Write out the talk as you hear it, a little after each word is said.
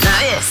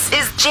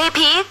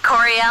JP,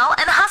 Coriel,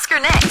 and Husker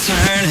Nick.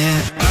 Turn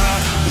it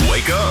up.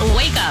 Wake up.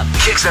 Wake up.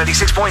 Kicks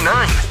 96.9.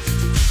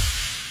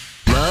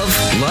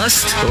 Love,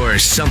 lust, or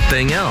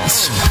something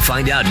else?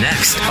 Find out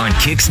next on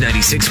Kicks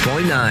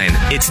 96.9.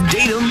 It's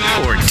Date 'em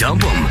or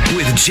Dump 'em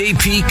with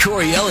JP,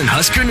 Coriel, and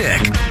Husker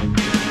Nick.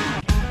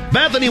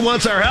 Bethany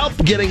wants our help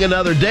getting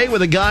another date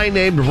with a guy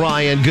named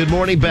Ryan. Good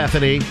morning,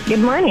 Bethany. Good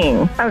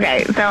morning.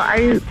 Okay, so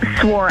I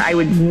swore I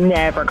would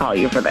never call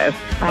you for this.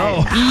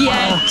 Yet.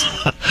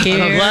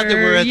 I'm glad that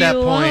we're at that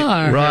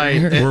point. Right,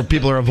 where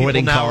people are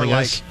avoiding People now calling are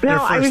like, us. their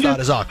No, I first was thought just-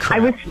 is, oh, crap.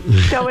 I was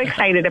so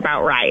excited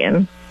about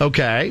Ryan.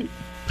 Okay.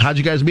 How'd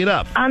you guys meet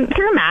up?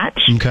 Through a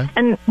match. Okay.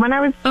 And when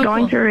I was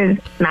going through his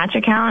match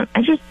account,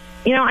 I just,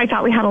 I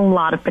thought we had a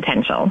lot of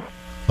potential.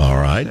 All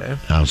right.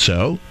 How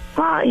so?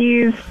 Well,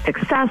 he's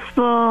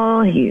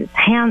successful. He's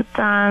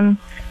handsome.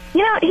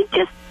 He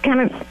just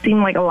kind of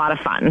seemed like a lot of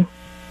fun.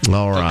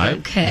 All right.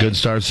 Okay. Good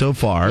start so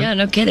far. Yeah,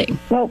 no kidding.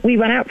 Well, we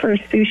went out for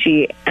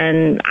sushi,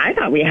 and I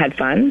thought we had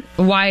fun.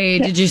 Why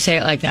did you say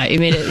it like that? You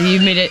made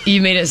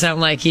it sound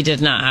like he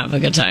did not have a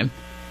good time.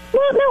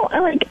 Well,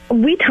 no,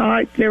 we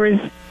talked. There was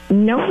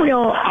no real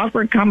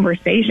awkward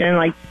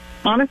conversation.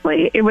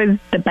 Honestly, it was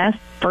the best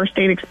first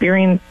date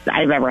experience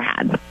I've ever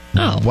had.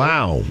 Oh.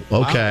 Wow.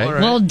 Okay. All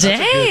right. Well,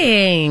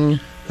 dang.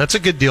 That's a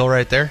good deal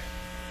right there.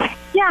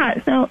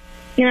 Yeah, so,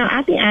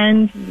 at the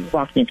end, he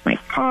walked me to my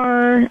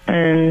car,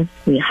 and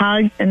we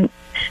hugged, and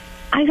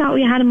I thought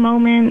we had a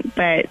moment,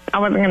 but I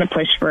wasn't going to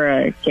push for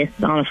a kiss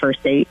on a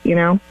first date,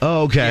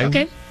 Oh, okay.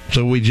 Okay.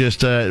 So we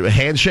just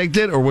handshaked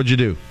it, or what'd you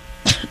do?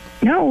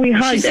 No, we She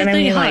hugged, said and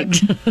they then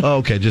hugged. Oh,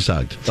 okay, just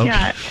hugged. Okay.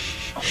 yeah.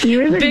 He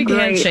was a Big great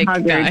handshake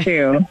hugger, guy.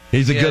 too.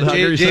 He's a good hugger,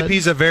 you said?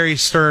 JP's a very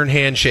stern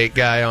handshake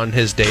guy on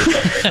his date.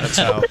 That's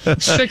how.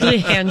 Strictly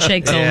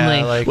handshakes Yeah,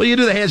 only. like, Well, you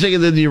do the handshake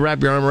and then you wrap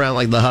your arm around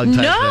like the hug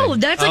type No, thing.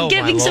 that's like Oh, my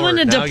giving someone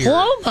a Lord, now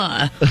you're-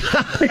 diploma.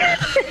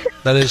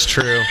 that is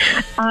true.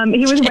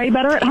 He was way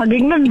better at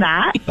hugging than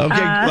that. Okay,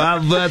 well,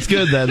 that's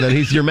good then. Then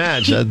he's your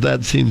match.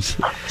 That seems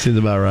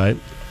about right.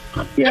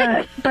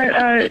 Yeah, but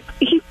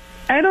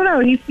I don't know.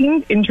 He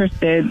seemed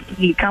interested.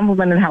 He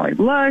complimented how I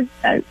looked.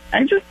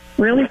 I just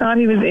really thought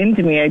he was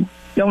into me. I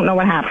don't know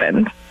what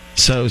happened.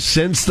 So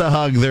since the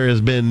hug, there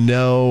has been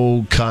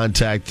no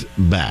contact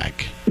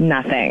back.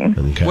 Nothing.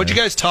 Okay. What'd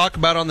you guys talk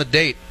about on the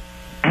date?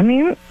 I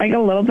mean, a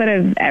little bit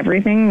of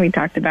everything. We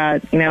talked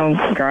about,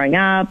 growing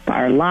up,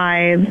 our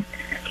lives,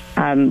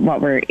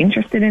 what we're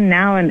interested in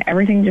now, and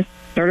everything just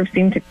sort of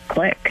seemed to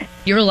click.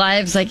 Your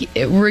lives,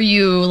 were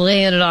you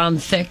laying it on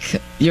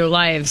thick, your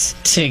lives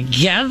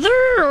together,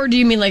 or do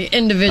you mean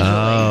individually?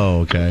 Oh,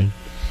 okay.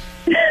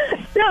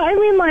 No, I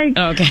mean,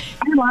 Okay.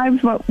 our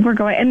lives, what we're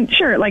going, and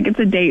sure, it's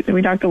a date, so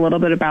we talked a little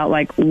bit about,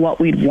 what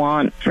we'd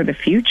want for the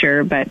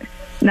future, but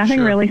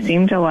nothing really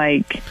seemed to,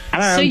 I don't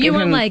know. So you give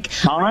were him like,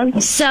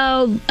 pause.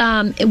 so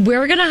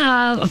we're going to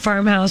have a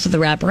farmhouse with a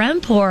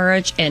wraparound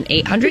porch and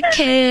 800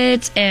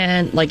 kids,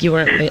 and you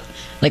weren't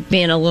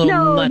being a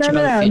little much about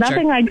the future.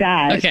 Nothing like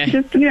that. Okay.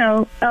 Just,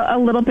 a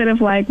little bit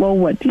of well,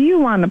 what do you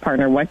want in a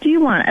partner? What do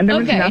you want? And there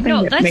was Okay, nothing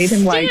no, that that's made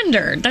him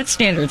standard. That's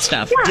standard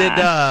stuff.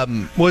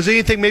 Did was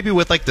anything maybe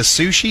with the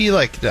sushi?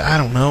 I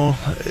don't know.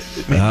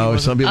 Oh,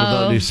 some people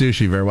don't do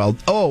sushi very well.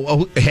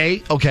 Oh,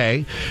 hey,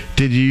 okay.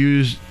 Did you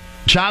use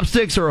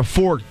chopsticks or a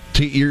fork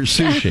to eat your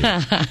sushi?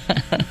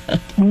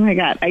 Oh my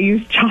God, I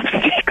used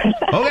chopsticks.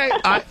 Okay,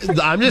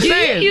 I'm just You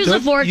saying. use a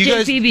fork, you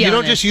guys, JP, be you don't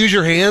honest. just use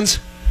your hands.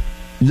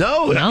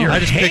 No, your I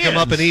just pick them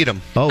up hands. and eat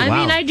them. Oh, wow. I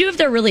mean, I do if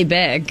they're really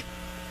big.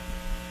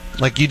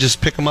 You just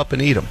pick them up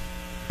and eat them.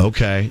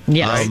 Okay.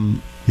 Yes.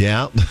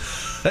 Yeah.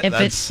 If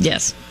it's,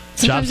 yes.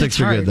 Sometimes Chopsticks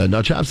it's are hard. good, though.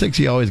 No, chopsticks,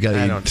 you always got to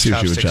I eat don't.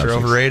 sushi with Chopsticks are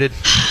chopsticks. overrated.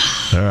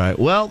 All right.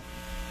 Well,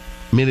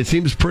 I mean, it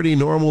seems pretty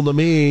normal to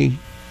me.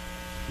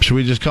 Should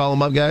we just call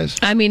them up, guys?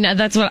 I mean,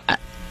 that's what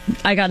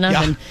I got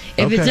nothing.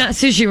 Yeah. If it's Okay. not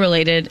sushi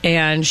related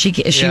and she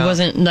Yeah.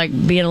 wasn't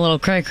being a little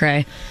cray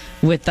cray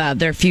with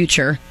their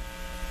future,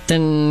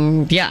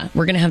 then yeah,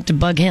 we're gonna have to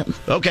bug him.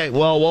 Okay,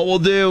 well, what we'll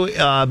do,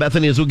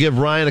 Bethany, is we'll give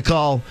Ryan a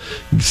call,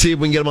 see if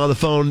we can get him on the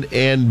phone,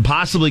 and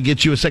possibly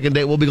get you a second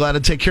date. We'll be glad to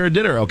take care of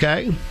dinner,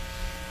 okay?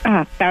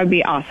 That would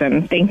be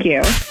awesome. Thank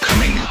you.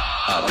 Coming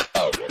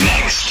up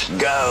next.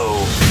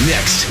 Go.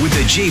 Next with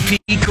the JP,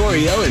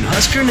 Coriel, and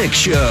Husker Nick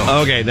show.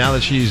 Okay, now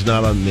that she's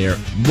not on the air,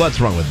 what's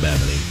wrong with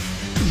Bethany?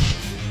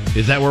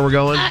 Is that where we're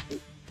going?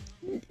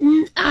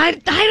 I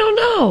don't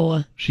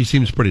know. She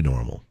seems pretty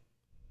normal.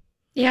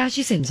 Yeah,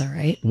 she seems all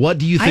right. What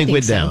do you I think think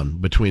went so. down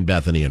between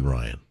Bethany and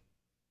Ryan?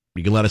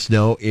 You can let us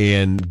know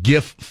in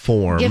GIF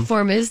form. GIF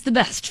form is the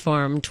best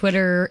form.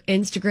 Twitter,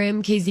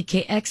 Instagram,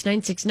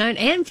 KZKX969,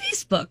 and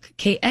Facebook,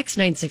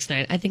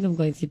 KX969. I think I'm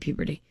going through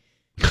puberty.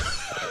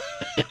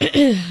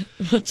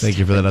 Thank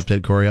you for that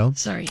update, Coriel.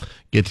 Sorry.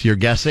 Get to your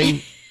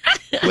guessing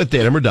with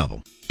Datum or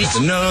Double. It's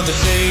another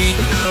day,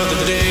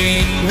 another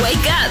day.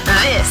 Wake up.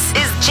 This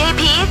is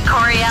JP,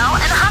 Coriel,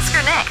 and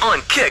Husker Nick. On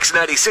Kix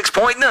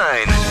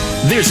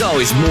 96.9. There's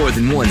always more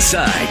than one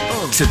side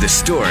to the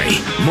story.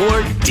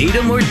 More Date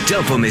 'em or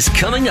Dump 'em is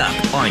coming up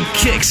on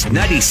Kix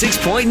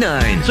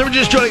 96.9. So we're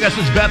just joining us.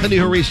 It's Bethany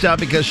who reached out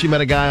because she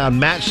met a guy on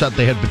Match, thought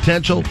they had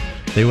potential.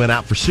 They went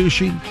out for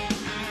sushi.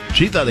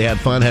 She thought they had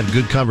fun, had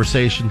good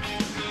conversation.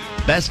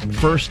 Best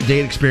first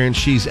date experience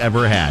she's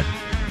ever had.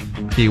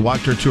 He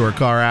walked her to her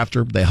car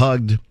after. They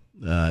hugged.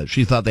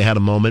 She thought they had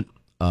a moment,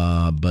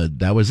 but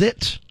that was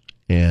it.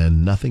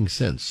 And nothing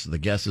since. The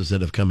guesses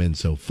that have come in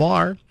so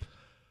far.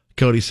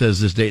 Cody says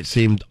this date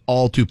seemed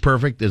all too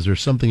perfect. Is there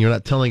something you're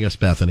not telling us,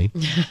 Bethany?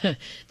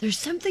 There's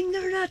something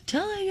they're not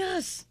telling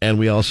us. And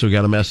we also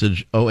got a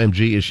message,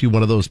 OMG, is she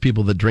one of those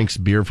people that drinks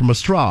beer from a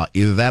straw?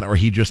 Either that or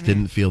he just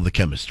didn't feel the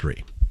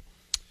chemistry.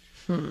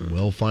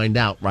 We'll find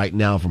out right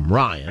now from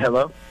Ryan.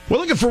 Hello? We're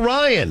looking for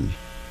Ryan.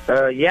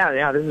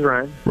 Yeah, this is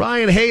Ryan.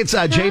 Ryan, hey, it's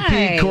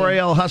JP,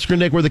 Coriel, Husker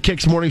Nick. We're the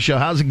Kicks Morning Show.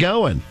 How's it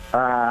going?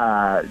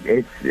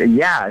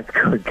 It's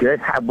going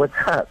good. What's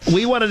up?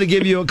 We wanted to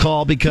give you a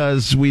call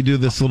because we do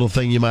this little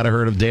thing you might have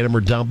heard of, Date 'em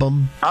or Dump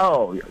 'em.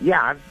 Oh,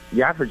 yeah,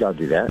 I've heard y'all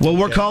do that. Well,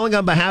 we're calling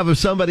on behalf of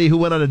somebody who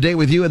went on a date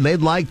with you, and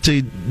they'd like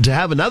to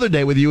have another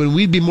date with you, and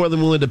we'd be more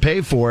than willing to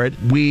pay for it.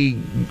 We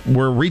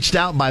were reached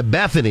out by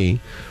Bethany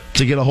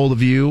to get a hold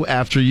of you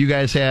after you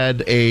guys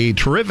had a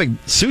terrific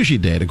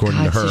sushi date,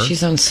 according to her. She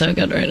sounds so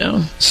good right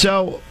now.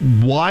 So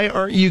why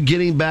aren't you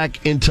getting back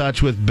in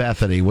touch with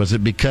Bethany? Was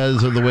it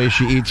because of the way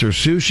she eats her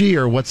sushi,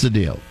 or what's the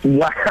deal?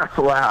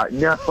 Wow.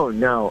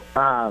 No.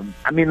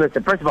 I mean,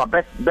 listen, first of all,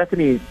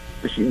 Bethany,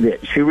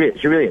 she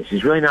really is.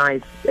 She's really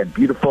nice and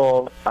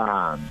beautiful.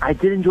 I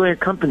did enjoy her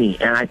company,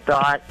 and I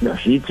thought, no,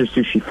 she eats her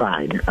sushi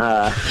fine.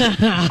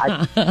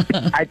 I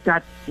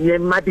thought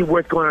it might be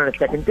worth going on a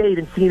second date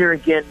and seeing her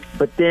again.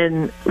 But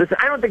then, listen,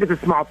 I don't think it's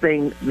a small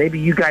thing. Maybe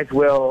you guys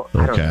will.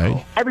 I don't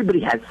know. Everybody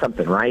has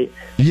something, right?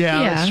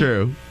 Yeah, that's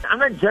true. I'm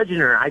not judging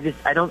her. I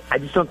just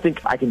don't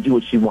think I can do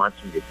what she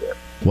wants me to do.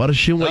 What does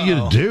she want you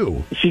to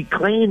do? She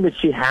claimed that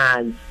she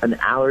has an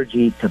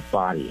allergy to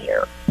body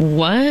hair.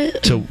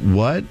 What? To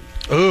what?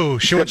 Oh,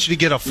 she wants you to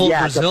get a full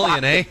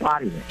Brazilian, eh?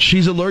 Body hair.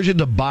 She's allergic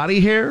to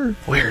body hair?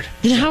 Weird.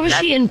 Then how is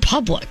she in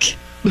public?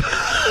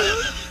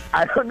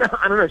 I don't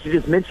know. She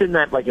just mentioned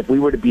that, like, if we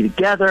were to be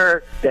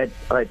together, that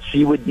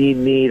she would need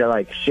me to,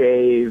 like,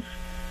 shave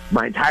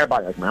my entire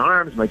body, like my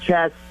arms, my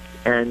chest,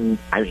 and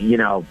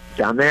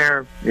down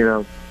there,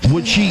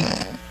 Would she?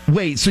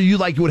 Wait, so you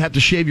would have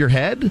to shave your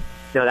head?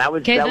 No, that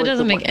was. Okay, that was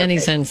doesn't make any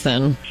sense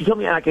then. She told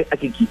me I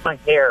could keep my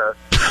hair,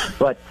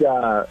 but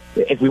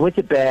if we went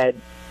to bed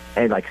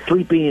and like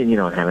sleeping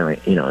and having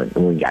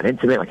when we got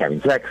intimate, like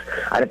having sex,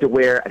 I'd have to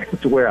wear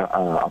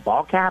a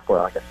ball cap or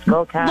like a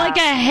skull cap, like a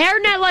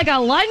hairnet, like a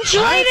lunch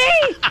lady,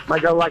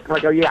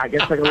 I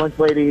guess like a lunch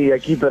lady.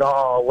 Keep it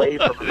all away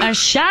from a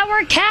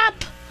shower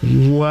cap.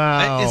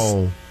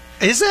 Wow.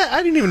 Is that?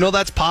 I didn't even know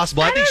that's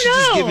possible. I think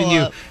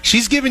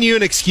she's giving you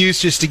an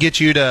excuse just to get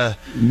you to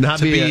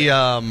not be.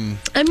 I mean,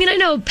 I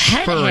know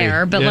pet furry.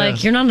 hair,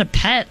 but you're not a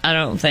pet. I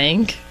don't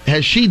think.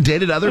 Has she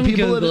dated other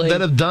people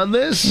that have done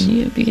this?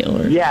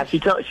 Yeah, she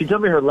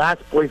told me her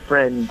last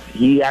boyfriend,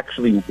 he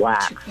actually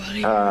waxed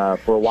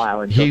for a while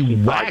until she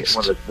waxed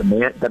one of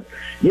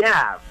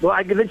yeah.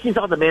 Well, then she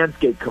saw the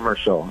Manscaped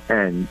commercial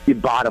and she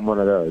bought him one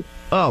of those.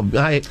 Oh,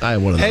 I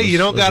have one of those. Hey, you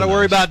don't got to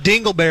worry about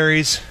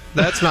dingleberries.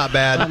 That's not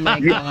bad. Oh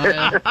my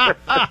god.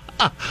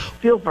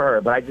 Feel for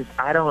her, but I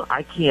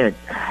can't.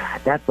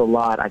 That's a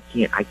lot. I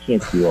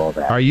can't do all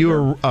that. Are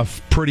you a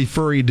pretty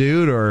furry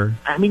dude, or?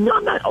 I mean, no,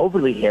 I'm not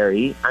overly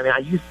hairy. I mean, I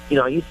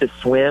used to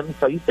swim,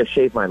 so I used to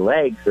shave my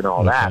legs and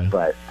all that,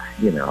 but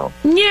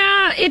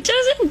Yeah, it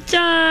doesn't.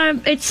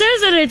 It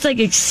says that it's like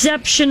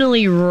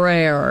exceptionally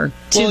rare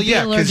to be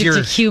allergic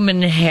to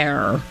human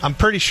hair. I'm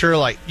pretty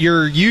sure,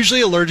 you're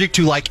usually allergic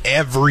to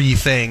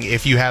everything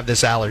if you have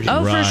this allergy.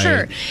 Oh, for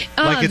sure.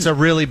 It's a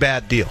really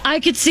bad deal. I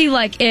could see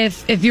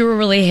if you were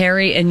really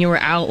hairy and you were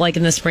out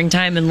in the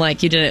springtime and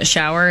you didn't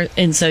shower,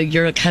 and so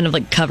you're kind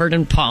of covered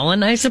in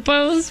pollen, I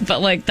suppose.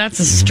 But that's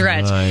a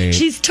stretch. Right.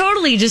 She's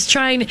totally just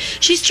trying.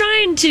 She's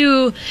trying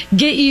to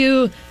get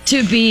you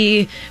to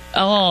be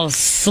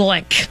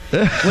slick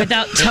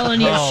without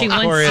telling you she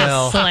wants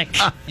Coriel. to slick.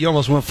 You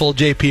almost went full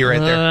JP right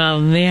there. Oh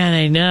man,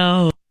 I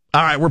know.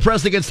 All right, we're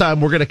pressed against time.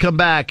 We're going to come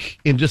back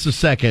in just a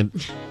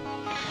second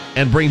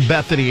and bring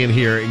Bethany in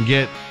here and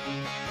get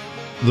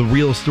the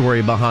real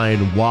story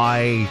behind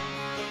why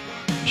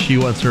she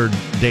wants her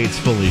dates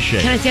fully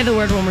shaved. Can I say the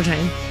word one more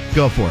time?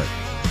 Go for it.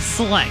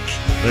 Slick.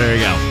 There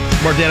you go.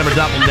 More Date 'em or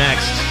Dump 'em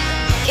next.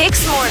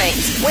 Kicks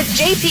Mornings with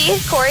JP,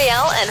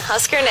 Coriel, and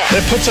Husker Nick.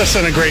 It puts us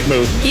in a great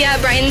mood. Yeah,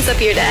 brightens up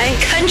your day.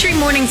 Country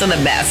mornings are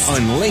the best.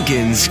 On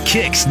Lincoln's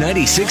Kicks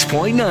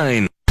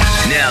 96.9.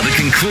 Now the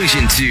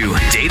conclusion to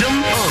Date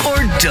 'em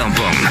or Dump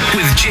 'em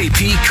with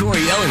JP,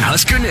 Coriel, and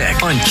Husker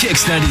Nick on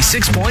Kicks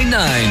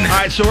 96.9. All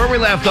right, so where we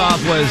left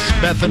off was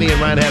Bethany and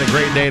Ryan had a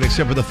great date,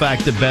 except for the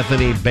fact that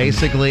Bethany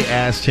basically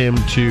asked him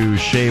to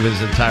shave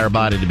his entire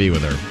body to be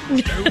with her.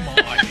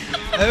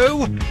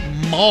 Oh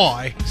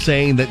my.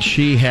 Saying that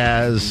she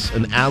has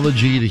an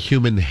allergy to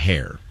human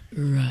hair.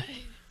 Right.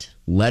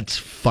 Let's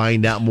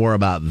find out more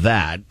about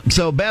that.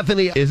 So,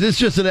 Bethany, is this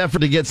just an effort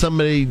to get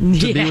somebody to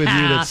be with you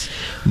that's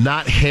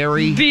not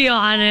hairy? Be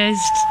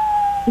honest.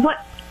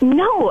 What?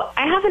 No,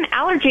 I have an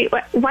allergy.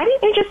 Why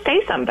didn't you just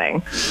say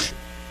something?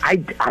 I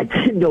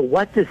didn't know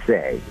what to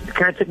say. It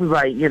kind of took me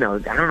by, I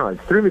don't know, it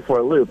threw me for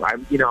a loop. I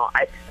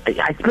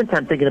spent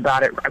time thinking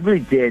about it. I really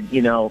did,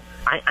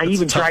 I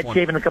even tried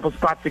shaving a couple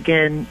spots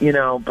again,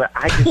 but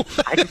I just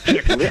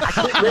can't live. I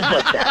can't live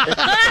like that.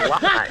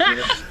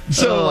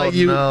 That's a lot,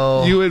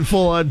 So, you went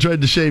full on,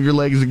 tried to shave your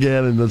legs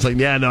again, and it's like,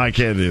 yeah, no, I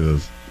can't do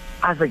this.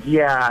 I was like,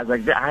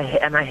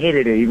 I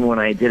hated it even when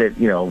I did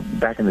it,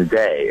 back in the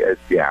day.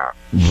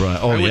 Right.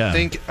 Oh,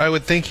 I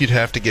would think you'd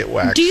have to get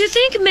waxed. Do you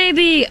think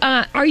maybe,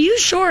 are you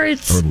sure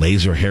it's... Or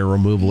laser hair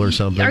removal or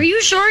something? Are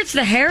you sure it's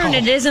the hair and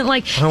it isn't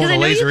like... I don't want a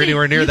laser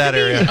anywhere near that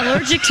area.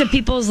 Allergic to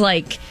people's,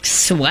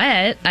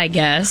 sweat, I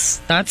guess.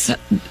 That's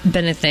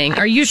been a thing.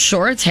 Are you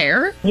sure it's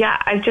hair? Yeah,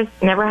 I've just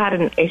never had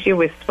an issue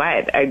with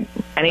sweat.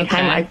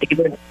 Anytime I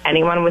see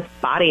anyone with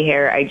body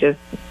hair, I just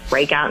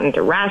break out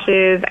into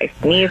rashes. I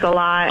sneeze a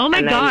lot. Oh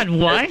my God,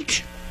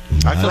 what?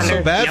 I feel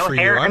so bad for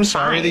you. I'm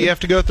sorry that you have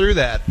to go through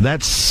that.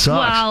 That sucks.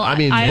 Well,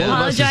 I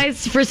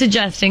apologize for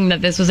suggesting that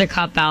this was a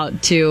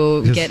cop-out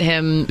to get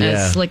him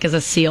as slick as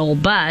a seal,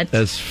 but...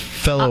 As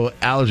fellow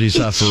allergy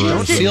sufferers...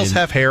 Don't seals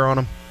have hair on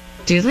them?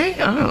 Do they?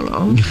 I don't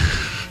know.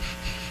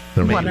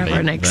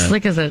 Whatever, Nick.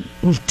 Slick as a...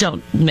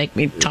 Don't make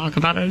me talk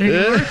about it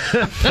anymore.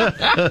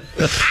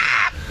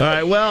 All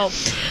right, well...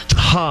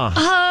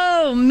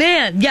 Oh,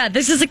 man. Yeah,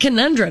 this is a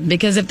conundrum,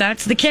 because if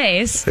that's the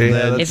case,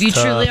 if you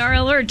truly are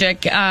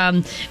allergic,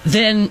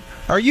 then...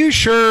 Are you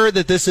sure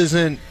that this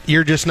isn't,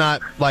 you're just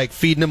not,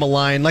 feeding him a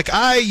line?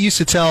 I used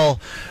to tell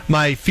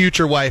my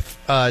future wife,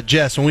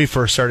 Jess, when we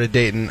first started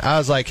dating, I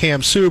was like, hey,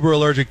 I'm super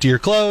allergic to your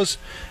clothes.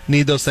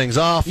 Need those things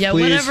off,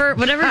 please.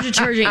 Whatever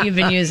detergent you've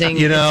been using,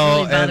 it's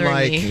really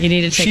bothering me. You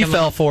need to take she them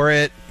fell off. for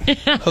it.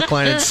 Hook,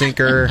 line, and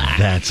sinker.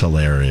 That's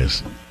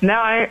hilarious. No,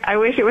 I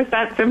wish it was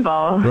that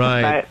simple.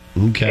 Right.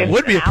 Okay. It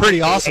would be a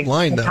pretty awesome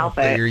line, though,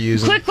 that you're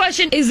using. Quick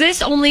question. Is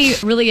this only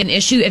really an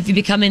issue if you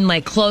become in,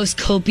 close,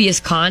 copious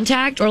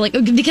contact? Or,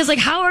 because,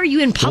 how are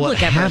you in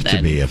public ever, have then?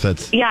 to be, if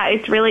that's... Yeah,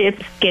 it's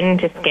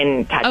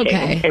skin-to-skin touching.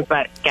 Okay. Is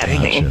what gets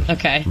me.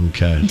 Okay.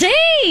 Okay.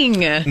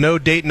 Dang! No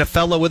dating a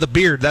fella with a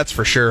beard, that's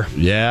for sure.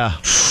 Yeah.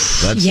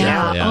 That's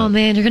Oh,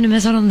 man, you're going to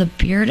miss out on the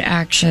beard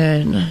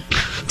action.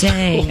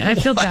 Dang. I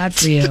feel bad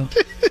for you.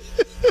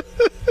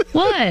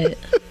 What?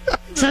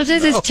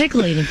 Sometimes it's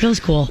tickling. It feels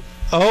cool.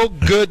 Oh,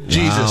 good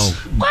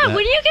Jesus. Wow,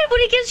 when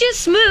he gives you a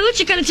smooch,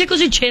 it kind of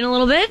tickles your chin a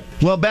little bit.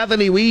 Well,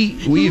 Bethany, we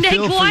Nick,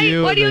 feel for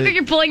you. Why do you look like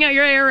you're pulling out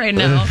your hair right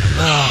now?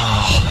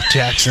 Oh,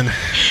 Jackson.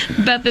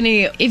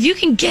 Bethany, if you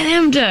can get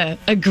him to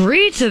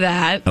agree to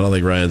that. I don't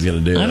think Ryan's going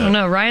to do that. I don't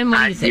know. Ryan,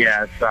 what do you think?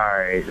 Yeah,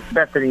 sorry.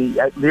 Bethany,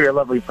 you're a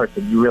lovely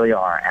person. You really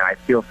are, and I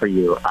feel for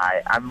you.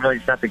 I'm really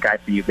just not the guy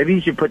for you. Maybe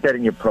you should put that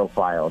in your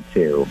profile,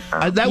 too.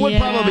 That would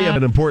probably be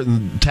an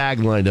important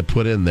tagline to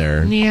put in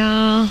there.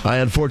 Yeah. I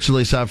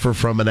unfortunately suffer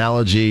from an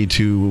allergy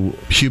to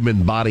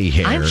human body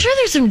hair. I'm sure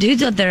there's some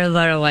dudes out there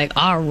that are like,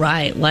 all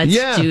right, let's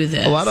do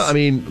this.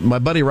 My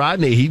buddy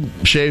Rodney, he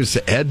shaves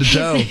head to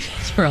toe.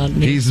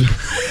 Rodney. He's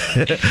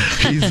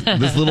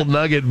this little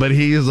nugget, but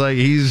he's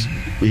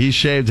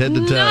shaved head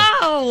to toe.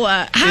 No!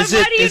 How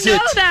do you know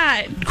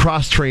that?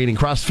 Cross training,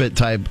 CrossFit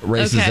type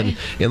races, and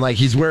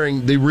he's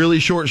wearing the really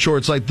short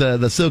shorts like the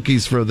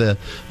Silkies for the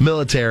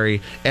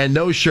military, and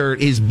no shirt.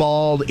 He's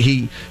bald.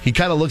 He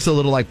kind of looks a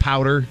little like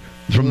Powder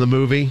from the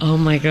movie. Oh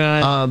my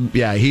God.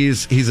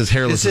 He's as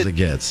hairless as it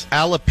gets.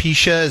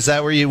 Alopecia, is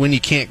that when you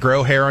can't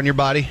grow hair on your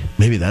body?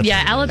 Maybe that's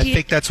I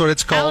think that's what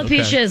it's called.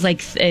 Alopecia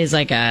is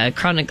like a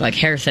chronic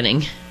hair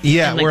thinning.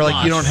 Yeah, where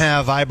you don't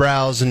have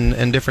eyebrows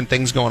and different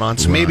things going on.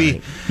 So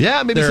maybe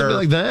something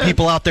like that.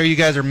 People out there, you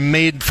guys are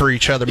made for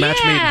each other. Match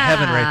made in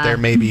heaven right there,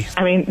 maybe.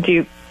 I mean, do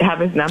you have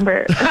his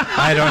number?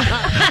 I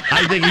don't.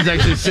 I think he's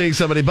actually seeing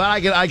somebody, but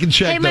I can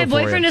check. Hey, my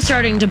boyfriend is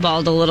starting to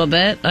bald a little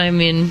bit. I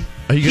mean,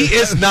 he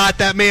is not.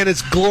 That man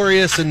is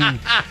glorious and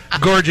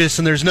gorgeous,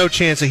 and there's no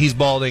chance that he's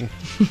balding.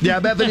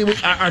 Yeah, Bethany,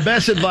 our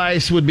best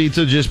advice would be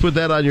to just put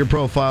that on your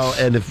profile,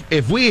 and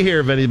if we hear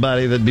of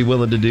anybody that'd be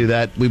willing to do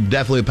that, we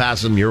definitely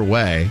pass them your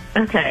way.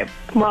 Okay.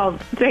 Well,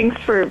 thanks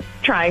for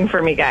trying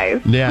for me,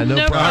 guys. Yeah, no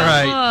problem. All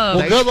right.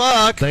 Well, good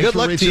luck. Thanks good for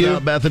luck reaching to you,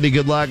 out, Bethany.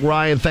 Good luck,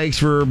 Ryan. Thanks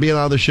for being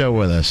on the show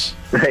with us.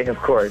 Hey, of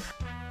course.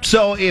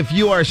 So, if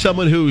you are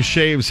someone who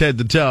shaves head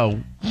to toe,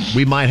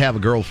 we might have a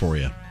girl for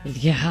you.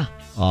 Yeah.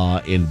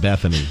 In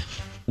Bethany,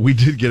 we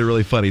did get a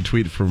really funny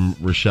tweet from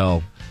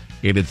Rochelle.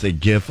 And it's a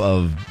gif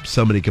of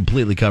somebody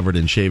completely covered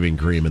in shaving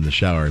cream in the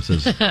shower. It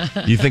says,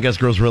 you think us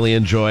girls really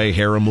enjoy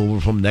hair removal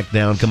from neck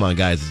down? Come on,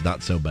 guys. It's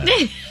not so bad.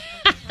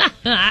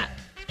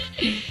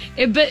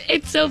 But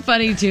it's so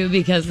funny, too,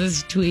 because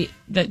this tweet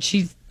that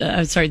she's...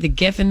 the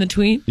gif in the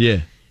tweet. Yeah.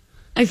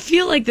 I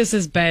feel like this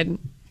has been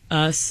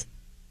us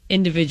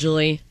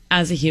individually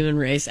as a human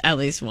race at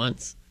least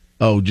once.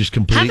 Oh, just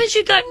complete... Haven't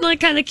you gotten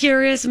kind of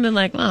curious and been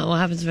like, well, what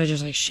happens if I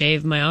just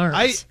shave my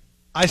arms?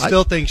 I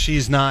still think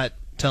she's not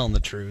telling the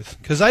truth,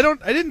 because I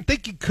didn't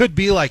think you could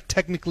be like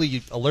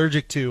technically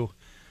allergic to.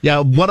 Yeah,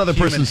 one other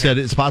Human person said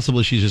it's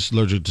possible she's just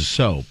allergic to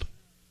soap.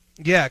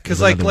 Yeah, because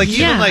There's like another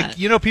even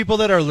one. like people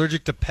that are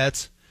allergic to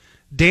pets,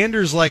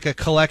 dander's like a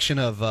collection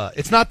of.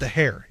 It's not the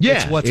hair.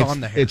 Yeah, it's what's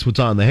on the hair. It's what's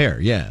on the hair.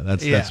 Yeah,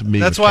 that's me.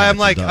 That's with why I'm cats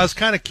like and I was dogs.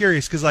 kind of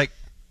curious because like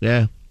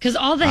Yeah. Because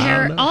all the I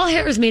hair, don't know. all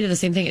hair is made of the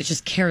same thing. It's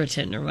just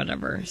keratin or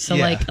whatever. So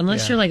Yeah, like,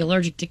 unless yeah. you're like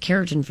allergic to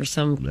keratin for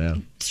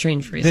some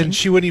strange reason, then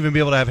she wouldn't even be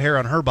able to have hair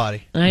on her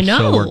body. I know.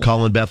 So we're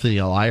calling Bethany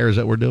a liar. Is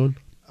that what we're doing?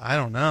 I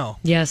don't know.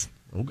 Yes.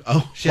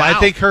 Oh, She, I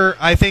think her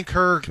the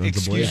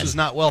excuse blade. was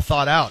not well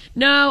thought out.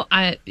 No,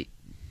 That's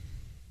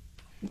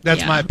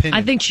yeah. my opinion.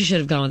 I think she should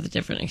have gone with a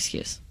different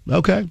excuse.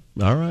 Okay.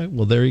 All right.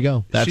 Well, there you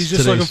go. That's she's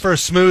just today's, looking for a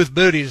smooth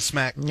booty to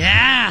smack.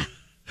 Yeah.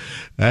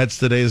 That's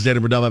today's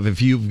Dating Dumb.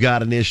 If you've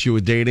got an issue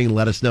with dating,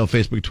 let us know.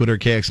 Facebook, Twitter,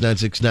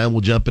 KX969.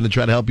 We'll jump in and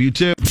try to help you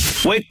too.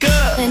 Wake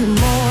up!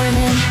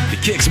 The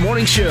Kicks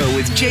Morning Show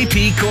with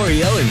JP,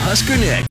 Coriel, and Husker Nick.